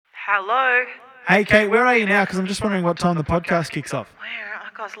Hello. Hey, Kate, where are you now? Because I'm just wondering what time the podcast kicks off. Where? Oh,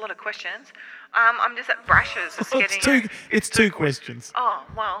 God, a lot of questions. I'm just at Brash's. Just Well, getting. it's two questions. Oh,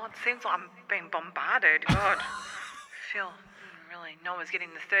 well, it seems like I'm being bombarded. God. Feel really no one's getting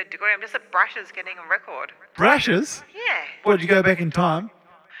the third degree. I'm just at Brash's getting a record. Brash's? Yeah. What, did you go back in time?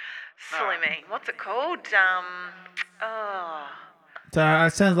 Silly me. What's it called? Oh. So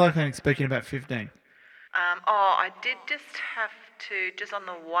it sounds like I'm expecting about 15. I did just have to, just on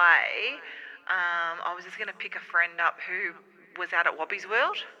the way, I was just going to pick a friend up who was out at Wobby's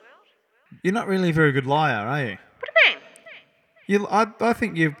World. You're not really a very good liar, are you? What do you mean? I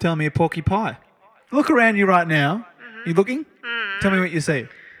think you're telling me a porky pie. Look around you right now. Mm-hmm. You looking? Mm-hmm. Tell me what you see.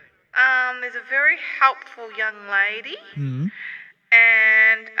 There's a very helpful young lady. Mm-hmm.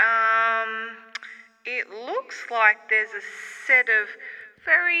 And it looks like there's a set of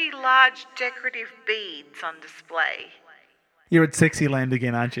very large decorative beads on display. You're at Sexyland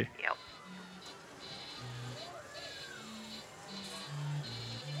again, aren't you? Yep.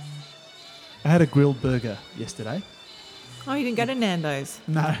 I had a grilled burger yesterday. Oh, you didn't go to Nando's?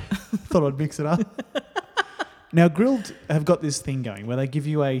 No, thought I'd mix it up. Now, Grilled have got this thing going where they give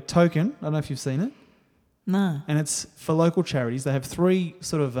you a token. I don't know if you've seen it. No. And it's for local charities. They have 3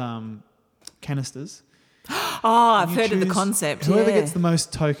 sort of canisters. Oh, I've heard of the concept. Whoever yeah. gets the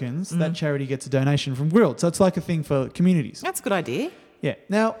most tokens, that charity gets a donation from Grilled. So it's like a thing for communities. That's a good idea. Yeah.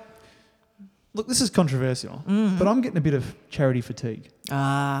 Now, look, this is controversial, but I'm getting a bit of charity fatigue.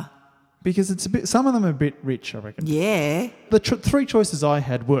 Because it's a bit. Some of them are a bit rich, I reckon. Yeah. The 3 choices I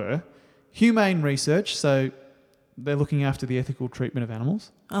had were humane research, so they're looking after the ethical treatment of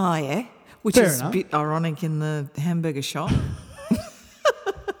animals. Oh, yeah. Which Fair is enough. a bit ironic in the hamburger shop.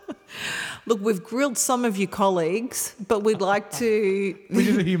 Look, we've grilled some of your colleagues, but we'd like to... We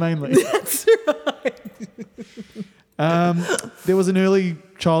did it humanely. That's right. There was an early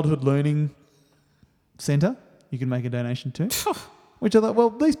childhood learning centre you can make a donation to. Which I thought,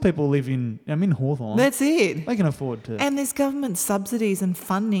 well, these people live in Hawthorne. That's it. They can afford to. And there's government subsidies and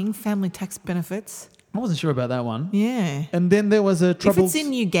funding, family tax benefits. I wasn't sure about that one. Yeah. And then there was a troubled... If it's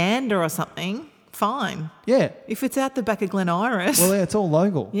in Uganda or something, fine. Yeah. If it's out the back of Glen Iris... Well, yeah, it's all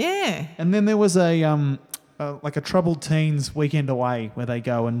local. Yeah. And then there was a troubled teens weekend away where they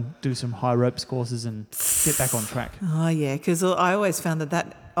go and do some high ropes courses and get back on track. Oh, yeah, because I always found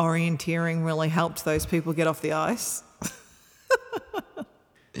that orienteering really helped those people get off the ice.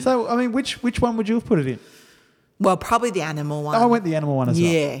 So, I mean, which one would you have put it in? Well, probably the animal one. I went the animal one as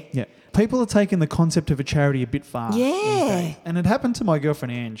well. Yeah. Yeah. People are taking the concept of a charity a bit far. Yeah. these days. And it happened to my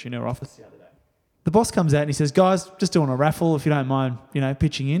girlfriend Ange in her office the other day. The boss comes out and he says, guys, just doing a raffle if you don't mind,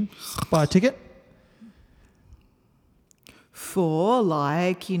 pitching in. Buy a ticket. For,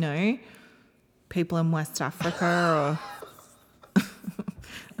 like, people in West Africa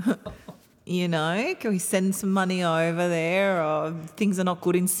or... can we send some money over there, or things are not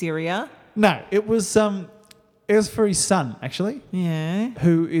good in Syria? No, it was for his son, actually. Yeah.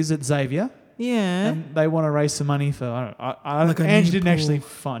 Who is at Xavier. Yeah. And they want to raise some money for, I don't Like know. a Ange new didn't pool. actually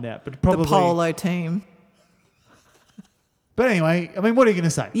find out, but probably. The polo team. But anyway, I mean, what are you going to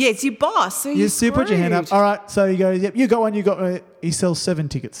say? Yeah, it's your boss, so You you're put your hand up. screwed. All right, so he goes, yep, you got one, you got one. He sells 7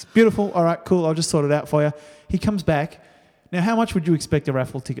 tickets. Beautiful. All right, cool. I'll just sort it out for you. He comes back. Now, how much would you expect a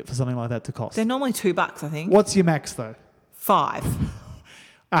raffle ticket for something like that to cost? They're normally $2, I think. What's your max, though? $5.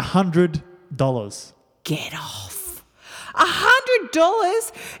 $100. Get off.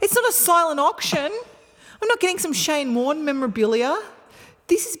 $100? It's not a silent auction. I'm not getting some Shane Warne memorabilia.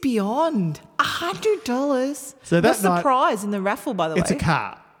 This is beyond. $100. So that What's the night- prize in the raffle, by the way? It's a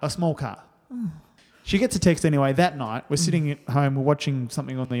car, a small car. She gets a text anyway that night. We're sitting at home, we're watching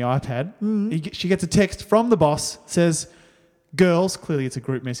something on the iPad. She gets a text from the boss, says, girls, clearly it's a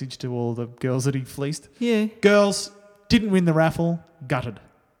group message to all the girls that he fleeced. Yeah. Girls, didn't win the raffle, gutted.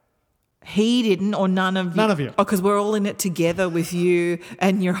 He didn't, or none of you? None of you. Oh, because we're all in it together with you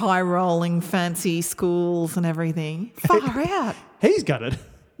and your high-rolling fancy schools and everything. Far out. He's gutted.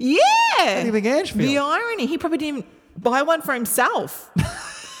 Yeah. How do you think Ange feels? The irony. He probably didn't buy one for himself.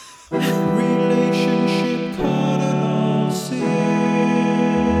 Relationship cardinal sins.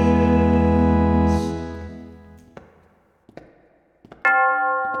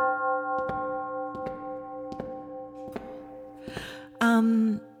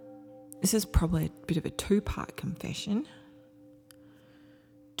 This is probably a bit of a 2-part confession.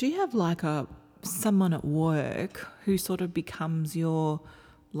 Do you have like someone at work who sort of becomes your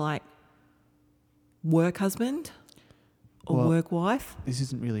work husband or work wife? This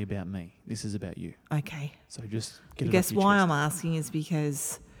isn't really about me. This is about you. Okay. So just get I it guess off your why chest. I'm asking is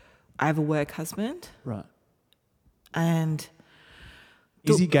because I have a work husband Right. and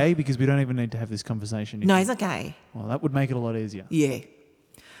Is he gay? Because we don't even need to have this conversation. No, he's not gay. Well, that would make it a lot easier. Yeah.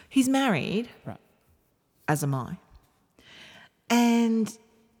 He's married, Right. as am I. And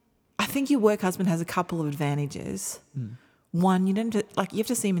I think your work husband has a couple of advantages. One, you don't have to, you have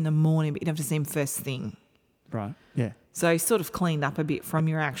to see him in the morning, but you don't have to see him first thing. Right. Yeah. So he's sort of cleaned up a bit from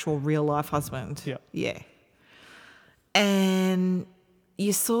your actual real life husband. Yeah. Yeah. And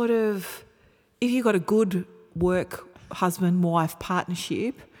you sort of, if you've got a good work husband-wife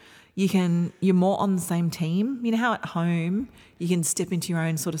partnership, you're more on the same team. You know how at home you can step into your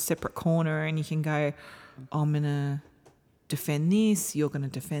own sort of separate corner and you can go, I'm going to defend this, you're going to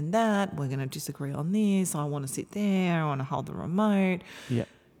defend that, we're going to disagree on this, I want to sit there, I want to hold the remote. Yeah.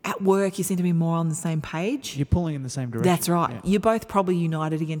 At work, you seem to be more on the same page. You're pulling in the same direction. That's right. Yeah. You're both probably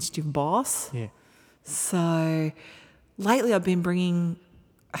united against your boss. Yeah. So lately I've been bringing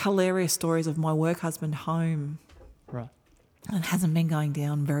hilarious stories of my work husband home. Right. And it hasn't been going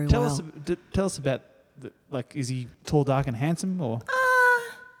down very Tell well. us about, is he tall, dark and handsome or?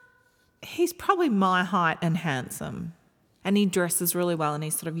 He's probably my height and handsome. And he dresses really well and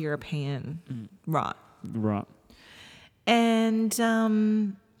he's sort of European. Right. Right. And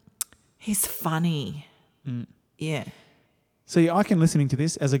he's funny. Yeah. See, I can listening to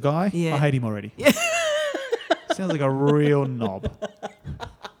this as a guy. Yeah. I hate him already. Sounds like a real knob.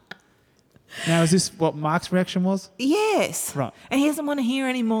 Now, is this what Mark's reaction was? Yes. Right. And he doesn't want to hear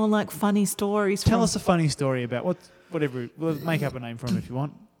any more funny stories. Tell us a funny story about whatever. We'll make up a name for him if you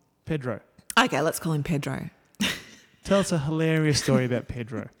want. Pedro. Okay, let's call him Pedro. Tell us a hilarious story about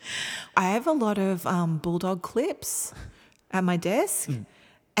Pedro. I have a lot of bulldog clips at my desk.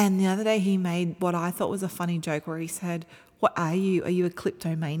 And the other day he made what I thought was a funny joke where he said, "What are you? Are you a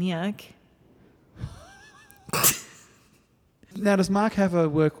kleptomaniac?" Now, does Mark have a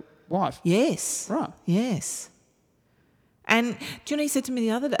work wife? Yes. Right. Yes. And do you know what he said to me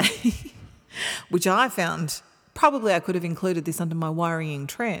the other day, which I found probably I could have included this under my worrying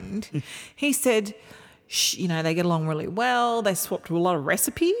trend. He said, they get along really well. They swapped a lot of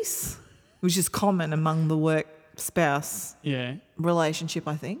recipes, which is common among the work spouse relationship,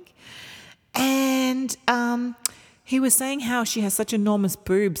 I think. And he was saying how she has such enormous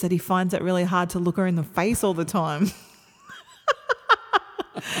boobs that he finds it really hard to look her in the face all the time.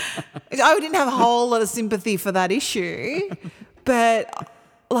 I didn't have a whole lot of sympathy for that issue, but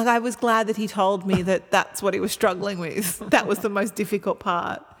I was glad that he told me that that's what he was struggling with. That was the most difficult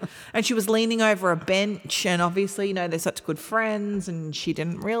part. And she was leaning over a bench and obviously, they're such good friends and she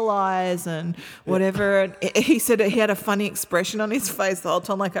didn't realise and whatever. And he said he had a funny expression on his face the whole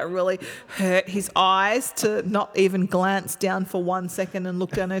time, like it really hurt his eyes to not even glance down for 1 second and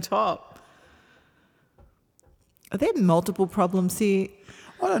look down her top. Are there multiple problems here?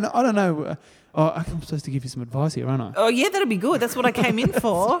 I don't know. I'm supposed to give you some advice here, aren't I? Oh, yeah, that'd be good. That's what I came in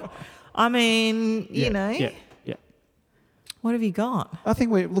for. I mean, you know. Yeah. What have you got? I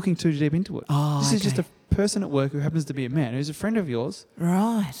think we're looking too deep into it. This is just a person at work who happens to be a man who's a friend of yours.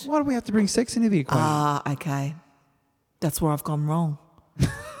 Right. Why do we have to bring sex into the equation? Okay. That's where I've gone wrong.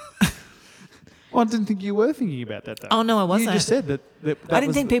 Well, I didn't think you were thinking about that, though. Oh, no, I wasn't. You just said that I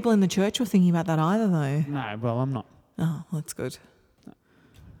didn't think people in the church were thinking about that either, though. No, well, I'm not. Oh, that's good.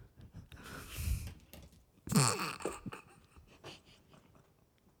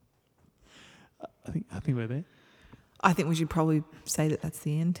 I think we're there. I think we should probably say that that's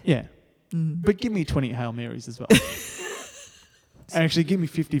the end. Yeah. But give me 20 Hail Marys as well. And actually, give me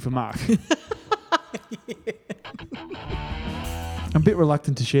 50 for Mark. I'm a bit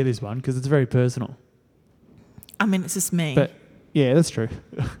reluctant to share this one because it's very personal. I mean, it's just me. But, yeah, that's true.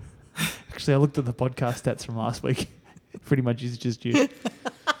 Actually, I looked at the podcast stats from last week. Pretty much is just you.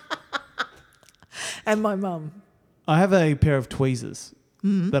 And my mum. I have a pair of tweezers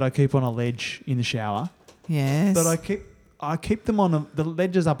that I keep on a ledge in the shower. Yes. But I keep them on the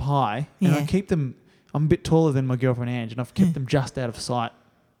ledges up high, and I Yeah. keep them. I'm a bit taller than my girlfriend Ange, and I've kept them just out of sight.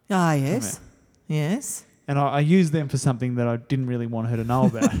 Ah, yes. Yes. And I use them for something that I didn't really want her to know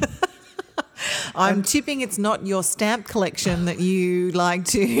about. I'm tipping it's not your stamp collection that you like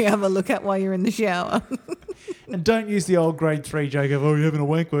to have a look at while you're in the shower. And don't use the old grade 3 joke of, "Oh, you're having a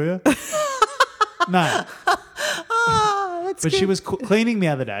wank, were you?" No. That's But good. she was cleaning the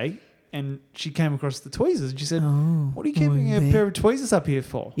other day, and she came across the tweezers, and she said, "What are you keeping a pair of tweezers up here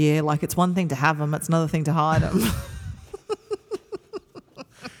for?" Yeah, it's one thing to have them, it's another thing to hide them.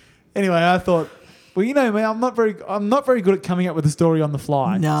 Anyway, I thought, well, man, I'm not very good at coming up with a story on the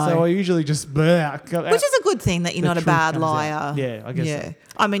fly. No. So I usually just Which is a good thing that you're The not a truth bad comes out. liar. Yeah, I guess so.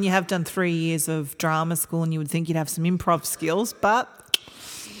 I mean, you have done 3 years of drama school and you would think you'd have some improv skills, but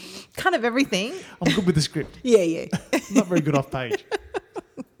kind of everything. I'm good with the script. Yeah. I'm not very good off page.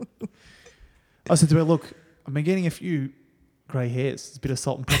 I said to her, look, I've been getting a few grey hairs. There's a bit of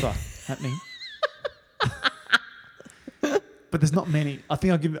salt and pepper happening. But there's not many. I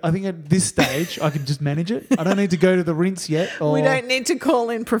think at this stage I can just manage it. I don't need to go to the rinse yet. We don't need to call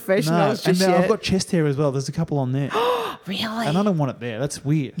in professionals and just now yet. I've got chest hair as well. There's a couple on there. Really? And I don't want it there. That's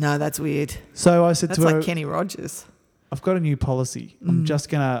weird. No, that's weird. So I said That's to her, like Kenny Rogers. I've got a new policy. I'm just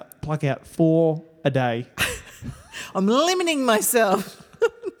going to pluck out 4 a day. I'm limiting myself.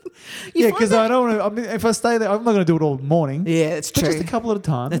 Yeah, because I don't want to. I mean, if I stay there, I'm not going to do it all morning. Yeah, that's But true. just a couple at a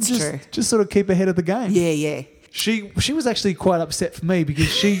time. That's true. Just sort of keep ahead of the game. Yeah, yeah. She was actually quite upset for me because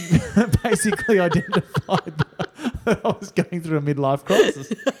she basically identified that I was going through a midlife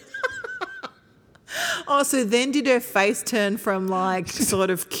crisis. Oh, so then did her face turn from like sort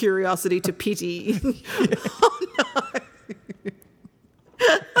of curiosity to pity?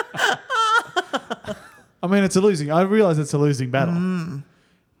 I mean, I realise it's a losing battle.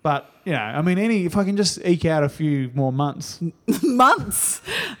 But, I mean, if I can just eke out a few more months. Months.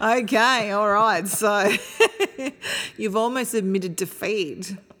 Okay, all right. So you've almost admitted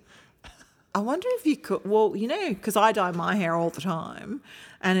defeat. I wonder if you could, because I dye my hair all the time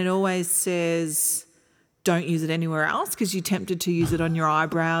and it always says don't use it anywhere else because you're tempted to use it on your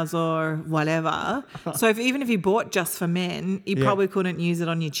eyebrows or whatever. So even if you bought just for men, you probably couldn't use it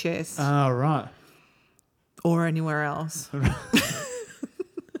on your chest. Oh, right. Or anywhere else.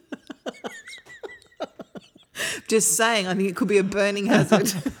 Just saying, I think it could be a burning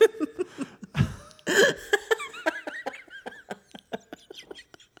hazard.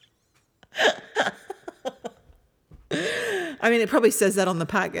 I mean, it probably says that on the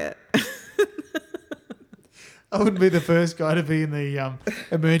packet. I wouldn't be the first guy to be in the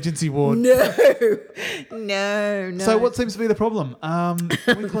emergency ward. No. So what seems to be the problem?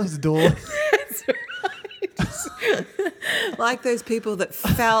 Can we close the door? That's right. Like those people that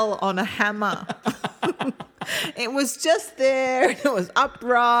fell on a hammer. It was just there and it was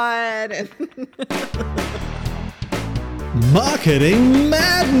upright. And Marketing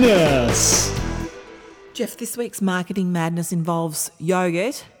Madness. Jeff, this week's Marketing Madness involves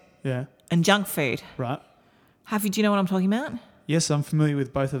yogurt Yeah, and junk food. right. Do you know what I'm talking about? Yes, I'm familiar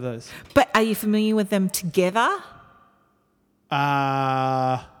with both of those. But are you familiar with them together?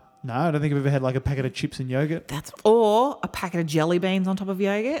 No, I don't think I've ever had like a packet of chips and yogurt. Or a packet of jelly beans on top of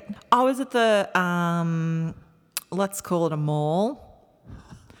yogurt. I was at the, let's call it a mall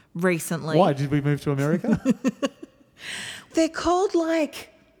recently. Why? Did we move to America? They're called like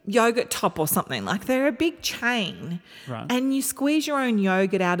Yogurt Top or something. Like they're a big chain. Right. And you squeeze your own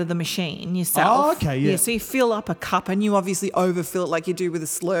yogurt out of the machine yourself. Oh, okay, yeah. So you fill up a cup and you obviously overfill it like you do with a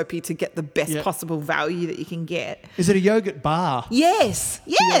Slurpee to get the best possible value that you can get. Is it a yogurt bar? Yes.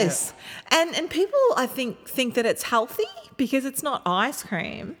 And people, I think that it's healthy because it's not ice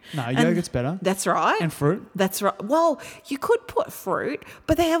cream. No, yogurt's better. That's right. And fruit. That's right. Well, you could put fruit,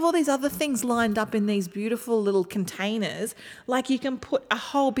 but they have all these other things lined up in these beautiful little containers. Like you can put a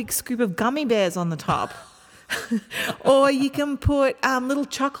whole big scoop of gummy bears on the top. Or you can put little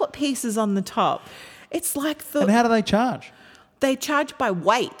chocolate pieces on the top. It's like And how do they charge? they charge by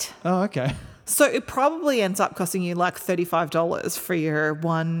weight. Oh, okay. So it probably ends up costing you like $35 for your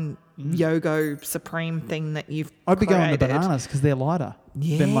one Yogo Supreme thing that you've I'd be going to created. bananas because they're lighter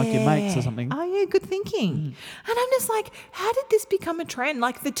than like your mates or something. Oh, yeah, good thinking. And I'm just like, how did this become a trend?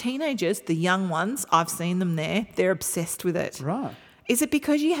 Like the teenagers, the young ones, I've seen them there. They're obsessed with it. Right. Is it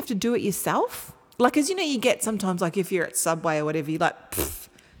because you have to do it yourself? Like, as you get sometimes, like if you're at Subway or whatever, you're like,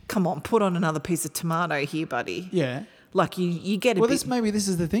 come on, put on another piece of tomato here, buddy. Yeah. Like you get a bit. Maybe this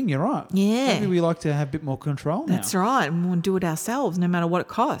is the thing. You're right. Yeah. Maybe we like to have a bit more control now. That's right. And we want to do it ourselves no matter what it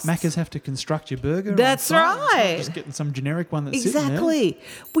costs. Maccas have to construct your burger. on That's site. It's not right. just getting some generic one that's sitting there. Exactly.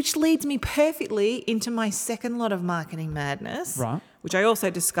 Which leads me perfectly into my second lot of marketing madness. Right. Which I also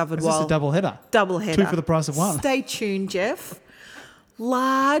discovered Is this a double header? double header. 2 for the price of 1. Stay tuned, Jeff.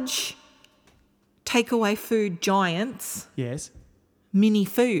 Large takeaway food giants, Yes. mini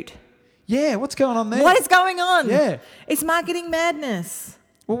food. Yeah, what's going on there? What is going on? Yeah. It's marketing madness.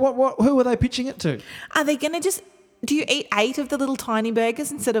 Well, who are they pitching it to? Are they going to just... Do you eat 8 of the little tiny burgers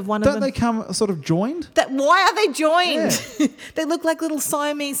instead of one of Don't them? they come sort of joined? Why are they joined? Yeah. They look like little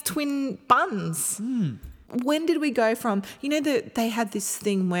Siamese twin buns. When did we go from... they had this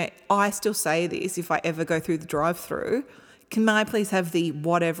thing where I still say this if I ever go through the drive-through. Can I please have the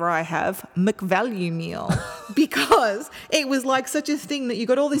whatever I have McValue meal? Because it was like such a thing that you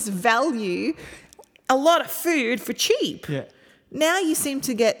got all this value, a lot of food for cheap. Yeah. Now you seem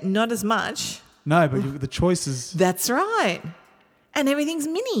to get not as much. No, but the choice is... That's right. And everything's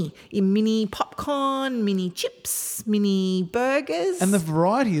mini. Your mini popcorn, mini chips, mini burgers. And the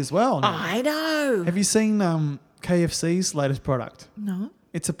variety as well. now. I know. Have you seen KFC's latest product? No.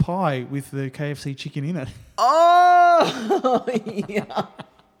 It's a pie with the KFC chicken in it. Oh, yeah.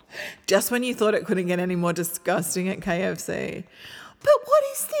 Just when you thought it couldn't get any more disgusting at KFC. But what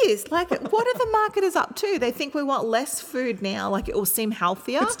is this? Like, what are the marketers up to? They think we want less food now, like it will seem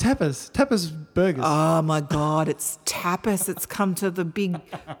healthier. It's tapas. Tapas burgers. Oh, my God. It's tapas. It's come to the big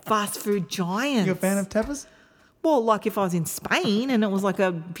fast food giants. You a fan of tapas? Well, like if I was in Spain and it was like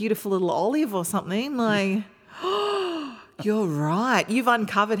a beautiful little olive or something, like, you're right. You've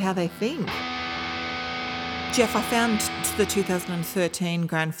uncovered how they think. Jeff, I found the 2013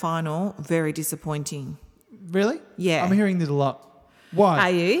 grand final very disappointing. Really? Yeah. I'm hearing this a lot. Why?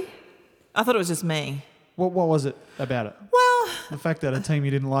 Are you? I thought it was just me. What was it about it? Well, The fact that a team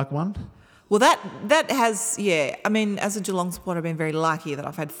you didn't like won? Well, that has, yeah. I mean, as a Geelong supporter, I've been very lucky that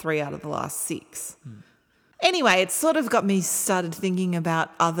I've had 3 out of the last 6. Anyway, it sort of got me started thinking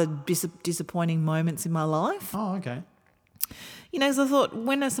about other disappointing moments in my life. Oh, okay. You know, because I thought,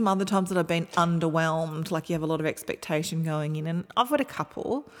 when are some other times that I've been underwhelmed, like you have a lot of expectation going in? And I've got a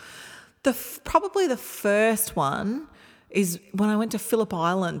couple. Probably the first one is when I went to Phillip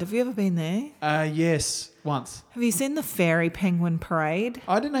Island. Have you ever been there? Yes, once. Have you seen the Fairy Penguin Parade?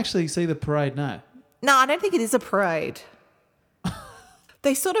 I didn't actually see the parade, no. No, I don't think it is a parade.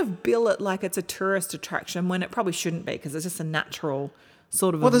 They sort of bill it like it's a tourist attraction when it probably shouldn't be, because it's just a natural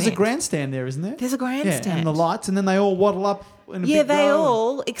sort of Well, there's a event. grandstand there, isn't there? There's a grandstand. Yeah, and the lights, and then they all waddle up in a Yeah, big they row.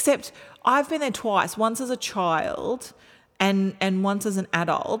 all, except I've been there twice, once as a child and once as an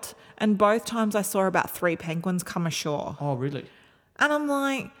adult, and both times I saw about 3 penguins come ashore. Oh, really? And I'm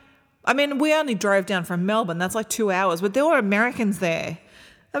like, I mean, we only drove down from Melbourne, that's like 2 hours, but there were Americans there.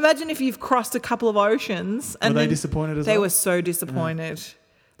 Imagine if you've crossed a couple of oceans. And Were they then disappointed as They well? were so disappointed.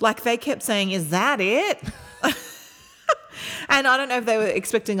 Like, they kept saying, is that it? And I don't know if they were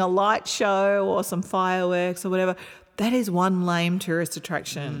expecting a light show or some fireworks or whatever. That is one lame tourist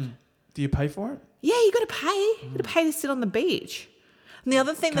attraction. Do you pay for it? Yeah, you got to pay. You got to pay to sit on the beach. And the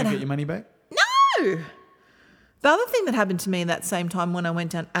other thing Can't get your money back? No! The other thing that happened to me that same time when I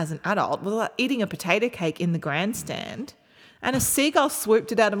went down as an adult was like eating a potato cake in the grandstand, and a seagull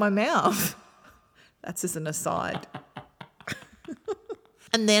swooped it out of my mouth. That's just an aside.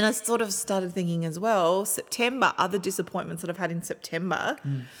 And then I sort of started thinking as well, September, other disappointments that I've had in September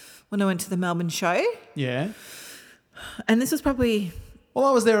when I went to the Melbourne show. Yeah. And this was probably... Well,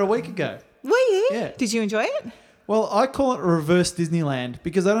 I was there a week ago. Were you? Yeah. Did you enjoy it? Well, I call it a reverse Disneyland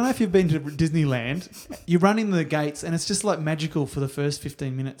because I don't know if you've been to Disneyland. You run in the gates and it's just like magical for the first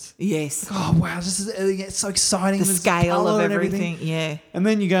 15 minutes. Yes. Oh, wow. It's so exciting. The There's scale colour of and everything. Yeah. And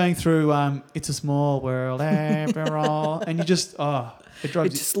then you're going through It's a Small World after all. And you just, it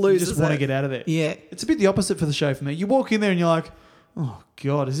drives It just you loses just want to it. get out of there. Yeah. It's a bit the opposite for the show for me. You walk in there and you're like, oh,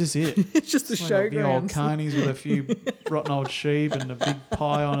 God, is this it? It's just a It's like a big old showground. carnies with a few rotten old sheep and a big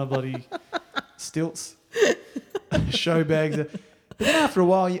pie on a bloody stilts. Show bags. But then after a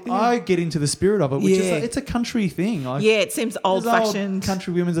while, I get into the spirit of it, which is Yeah. like, it's a country thing. Like, Yeah, it seems there's old-fashioned.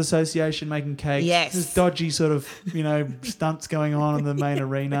 Country Women's Association making cakes. Yes. There's dodgy sort of, stunts going on in the main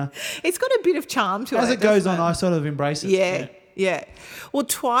arena. It's got a bit of charm to it. As it goes on, doesn't I sort of embrace it. Yeah. Well,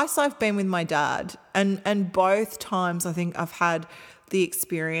 twice I've been with my dad, and both times I think I've had the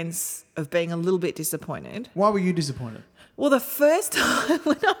experience of being a little bit disappointed. Why were you disappointed? Well, the first time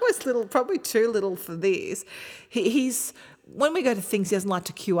when I was little, probably too little for this, he's when we go to things, he doesn't like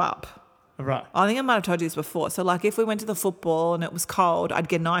to queue up. Right. I think I might have told you this before. So, like, if we went to the football and it was cold, I'd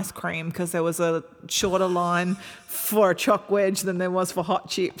get an ice cream because there was a shorter line for a choc wedge than there was for hot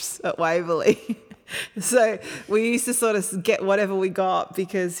chips at Waverley. So we used to sort of get whatever we got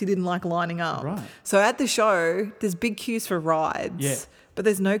because he didn't like lining up. Right. So at the show, there's big queues for rides, Yeah. but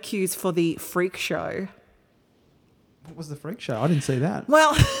there's no queues for the freak show. What was the freak show? I didn't see that.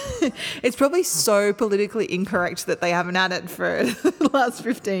 Well, it's probably so politically incorrect that they haven't had it for the last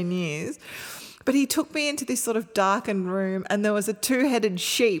 15 years. But he took me into this sort of darkened room and there was a 2-headed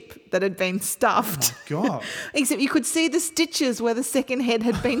sheep that had been stuffed. Oh, God. Except you could see the stitches where the second head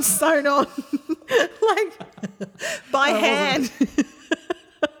had been sewn on, like by hand.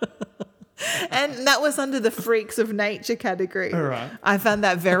 And that was under the freaks of nature category. All right. I found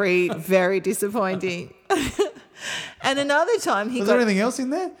that very, very disappointing. And another time Was there anything else in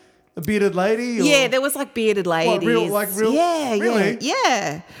there? A bearded lady? Or... Yeah, there was like bearded ladies. real? Yeah, Really?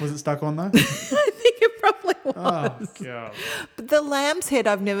 yeah. Was it stuck on though? I think it probably was. Oh, God. But the lamb's head,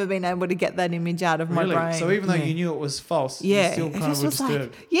 I've never been able to get that image out of my Really? brain. So even though Yeah. you knew it was false, yeah, you still it kind just of were was like,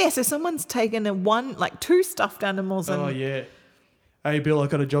 disturbed. yeah, so someone's taken 2 stuffed animals and Oh, yeah. Hey, Bill, I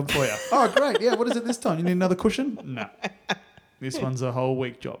got a job for you. Oh, great. Yeah, what is it this time? You need another cushion? No. This one's a whole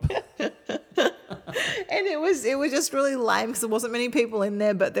week job. And it was just really lame because there wasn't many people in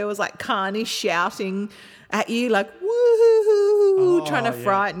there, but there was like Carney shouting at you like, woo, trying to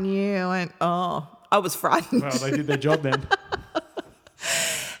frighten you. And I was frightened. Well, they did their job then. And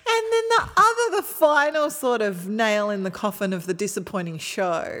then the final sort of nail in the coffin of the disappointing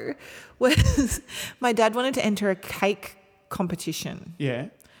show was my dad wanted to enter a cake competition. Yeah.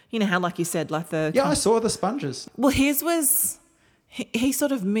 You know how, like you said, like the... Yeah, I saw the sponges. Well, his was... He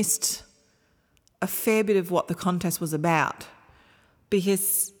sort of missed a fair bit of what the contest was about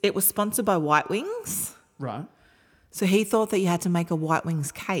because it was sponsored by White Wings. Right. So he thought that you had to make a White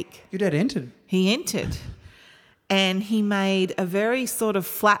Wings cake. Your dad entered. He entered. And he made a very sort of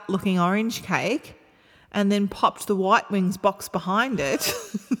flat-looking orange cake and then popped the White Wings box behind it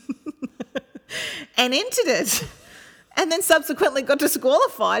and entered it. And then subsequently got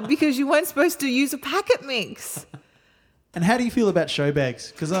disqualified because you weren't supposed to use a packet mix. And how do you feel about show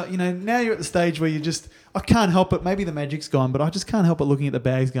bags? Because, now you're at the stage where I can't help it. Maybe the magic's gone, but I just can't help it looking at the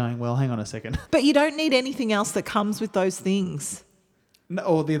bags going, well, hang on a second. But you don't need anything else that comes with those things. No,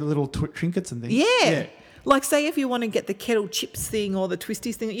 or the little trinkets and things. Yeah. Like, say if you want to get the kettle chips thing or the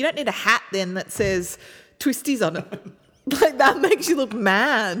twisties thing, you don't need a hat then that says twisties on it. Like, that makes you look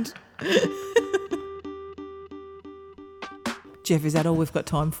mad. Jeff, is that all we've got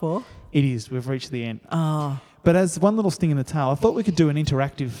time for? It is. We've reached the end. Oh. But as one little sting in the tail, I thought we could do an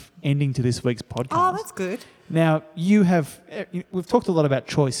interactive ending to this week's podcast. Oh, that's good. Now, we've talked a lot about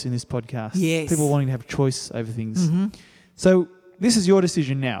choice in this podcast. Yes. People wanting to have choice over things. Mm-hmm. So this is your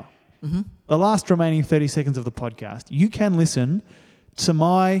decision now. Mm-hmm. The last remaining 30 seconds of the podcast, you can listen to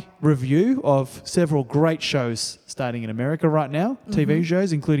my review of several great shows starting in America right now, TV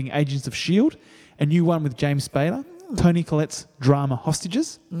shows, including Agents of S.H.I.E.L.D., a new one with James Spader, Toni Collette's drama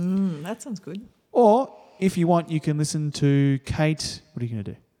Hostages. That sounds good. Or, if you want, you can listen to Kate. What are you going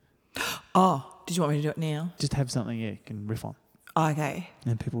to do? Oh, did you want me to do it now? Just have something, you can riff on. Okay.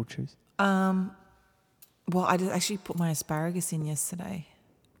 And people will choose. Well, I just actually put my asparagus in yesterday.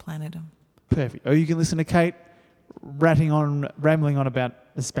 Planted them. Perfect. Or you can listen to Kate rambling on about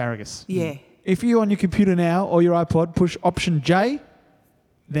asparagus. Yeah. If you on your computer now or your iPod push Option J,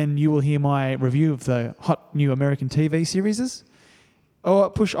 then you will hear my review of the hot new American TV series. Or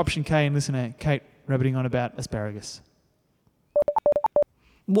push Option K and listen to Kate rabbiting on about asparagus.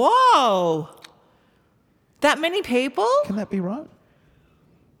 Whoa! That many people? Can that be right?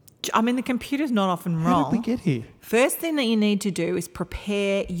 I mean, the computer's not often How wrong. did we get here? First thing that you need to do is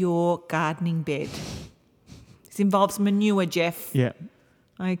prepare your gardening bed. This involves manure, Jeff. Yeah.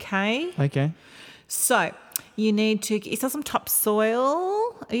 Okay? Okay. So, you need to... Is there some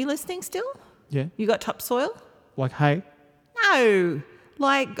topsoil? Are you listening still? Yeah. You got topsoil? Like hay? No.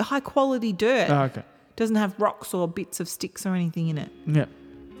 Like high-quality dirt. Oh, okay. Doesn't have rocks or bits of sticks or anything in it. Yeah.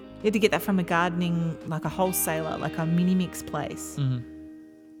 You had to get that from a gardening, like a wholesaler, like a mini-mix place. Mm-hmm.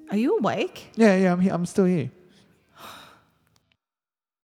 Are you awake? Yeah, I'm here. I'm still here.